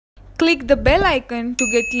Click the bell icon to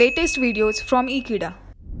get latest videos from Ekeeda.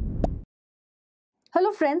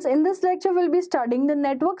 Hello friends, in this lecture we'll be studying the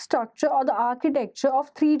network structure or the architecture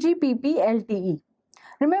of 3GPP LTE.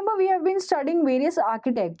 Remember, we have been studying various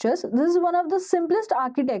architectures. This is one of the simplest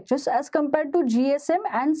architectures as compared to GSM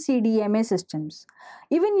and CDMA systems.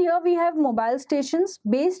 Even here we have mobile stations,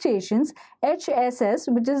 base stations,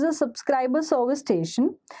 HSS, which is a subscriber service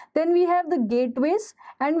station. Then we have the gateways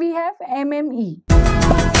and we have MME.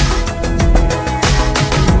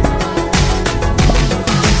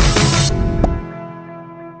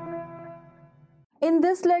 In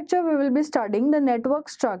this lecture, we will be studying the network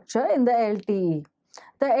structure in the LTE.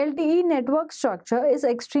 The LTE network structure is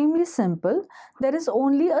extremely simple. There is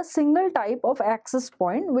only a single type of access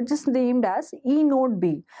point which is named as E node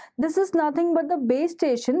B. This is nothing but the base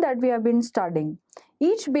station that we have been studying.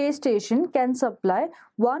 Each base station can supply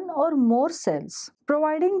one or more cells,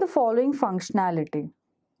 providing the following functionality.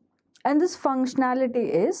 And this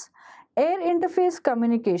functionality is air interface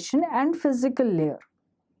communication and physical layer,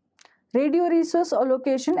 radio resource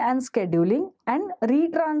allocation and scheduling, and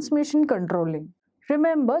retransmission controlling.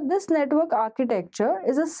 Remember, this network architecture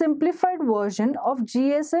is a simplified version of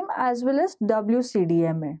GSM as well as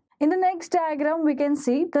WCDMA. In the next diagram, we can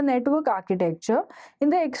see the network architecture. In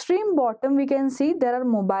the extreme bottom, we can see there are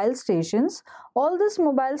mobile stations. All these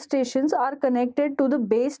mobile stations are connected to the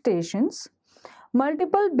base stations.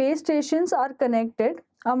 Multiple base stations are connected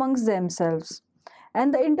amongst themselves,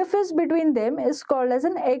 and the interface between them is called as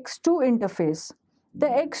an X2 interface. The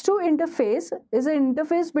X2 interface is an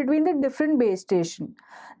interface between the different base station.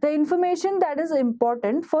 The information that is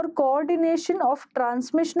important for coordination of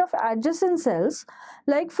transmission of adjacent cells,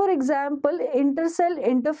 like for example intercell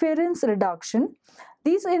interference reduction,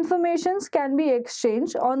 these informations can be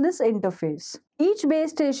exchanged on this interface. Each base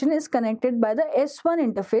station is connected by the S1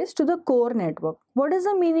 interface to the core network. What is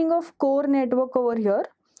the meaning of core network over here?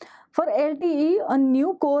 For LTE, a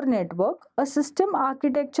new core network, a system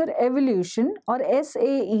architecture evolution or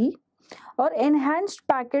SAE or enhanced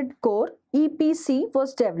packet core EPC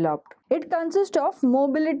was developed. It consists of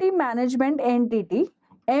mobility management entity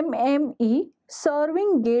MME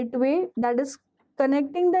serving gateway, that is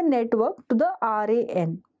connecting the network to the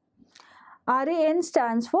RAN. RAN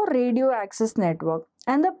stands for radio access network,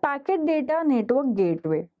 and the packet data network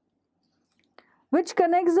gateway, which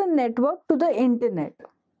connects the network to the internet.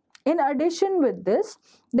 In addition with this,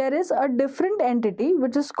 there is a different entity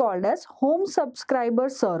which is called as home subscriber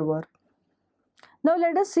server. Now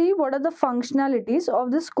let us see what are the functionalities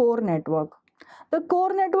of this core network. The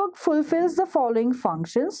core network fulfills the following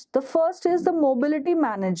functions. The first is the mobility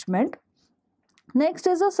management. Next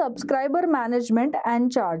is the subscriber management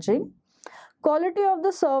and charging, quality of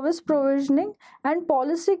the service provisioning, and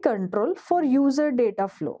policy control for user data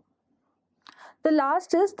flow. The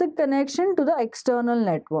last is the connection to the external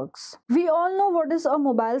networks. We all know what is a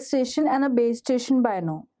mobile station and a base station by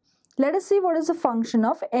now. Let us see what is the function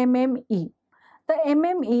of MME. The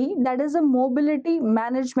MME, that is a mobility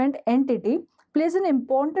management entity, plays an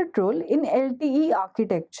important role in LTE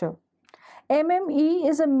architecture. MME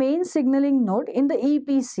is a main signaling node in the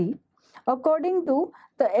EPC. According to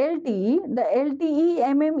the LTE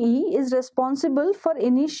MME is responsible for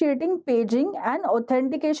initiating paging and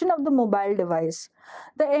authentication of the mobile device.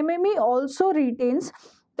 The MME also retains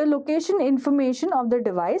the location information of the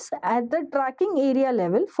device at the tracking area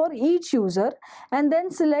level for each user and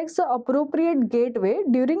then selects the appropriate gateway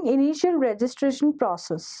during initial registration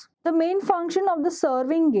process. The main function of the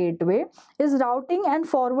serving gateway is routing and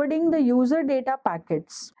forwarding the user data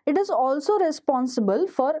packets. It is also responsible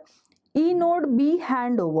for E node B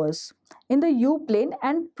handovers in the U plane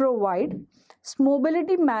and provide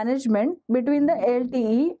mobility management between the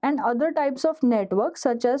LTE and other types of networks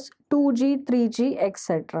such as 2G, 3G,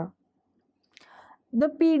 etc. The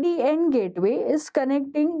PDN gateway is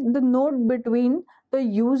connecting the node between the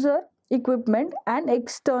user equipment and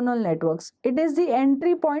external networks. It is the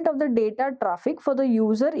entry point of the data traffic for the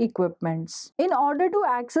user equipments. In order to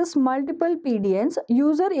access multiple PDNs,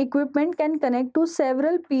 user equipment can connect to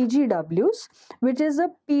several PGWs, which is the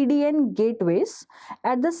PDN gateways,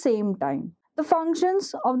 at the same time. The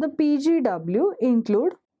functions of the PGW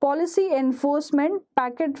include policy enforcement,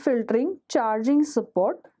 packet filtering, charging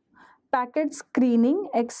support, packet screening,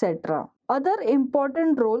 etc. Other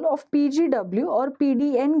important role of PGW or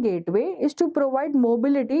PDN gateway is to provide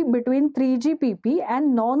mobility between 3GPP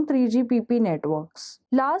and non-3GPP networks.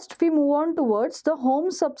 Last, we move on towards the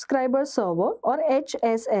home subscriber server or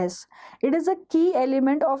HSS. It is a key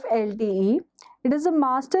element of LTE. It is a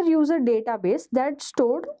master user database that's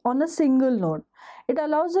stored on a single node. It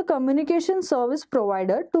allows the communication service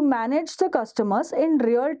provider to manage the customers in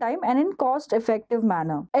real time and in cost-effective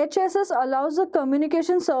manner. HSS allows the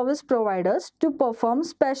communication service providers to perform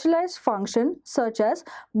specialized functions such as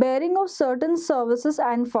bearing of certain services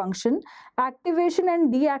and function, activation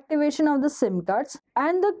and deactivation of the SIM cards,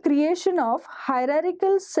 and the creation of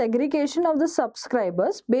hierarchical segregation of the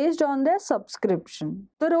subscribers based on their subscription.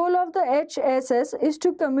 The role of the HSS is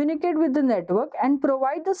to communicate with the network and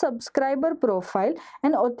provide the subscriber profile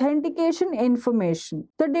and authentication information.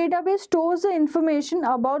 The database stores the information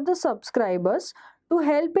about the subscribers to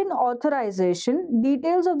help in authorization,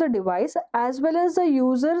 details of the device, as well as the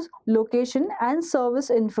user's location and service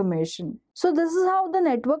information. So this is how the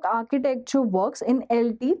network architecture works in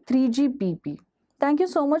LTE 3GPP. Thank you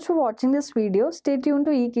so much for watching this video. Stay tuned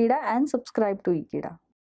to Ekeeda and subscribe to Ekeeda.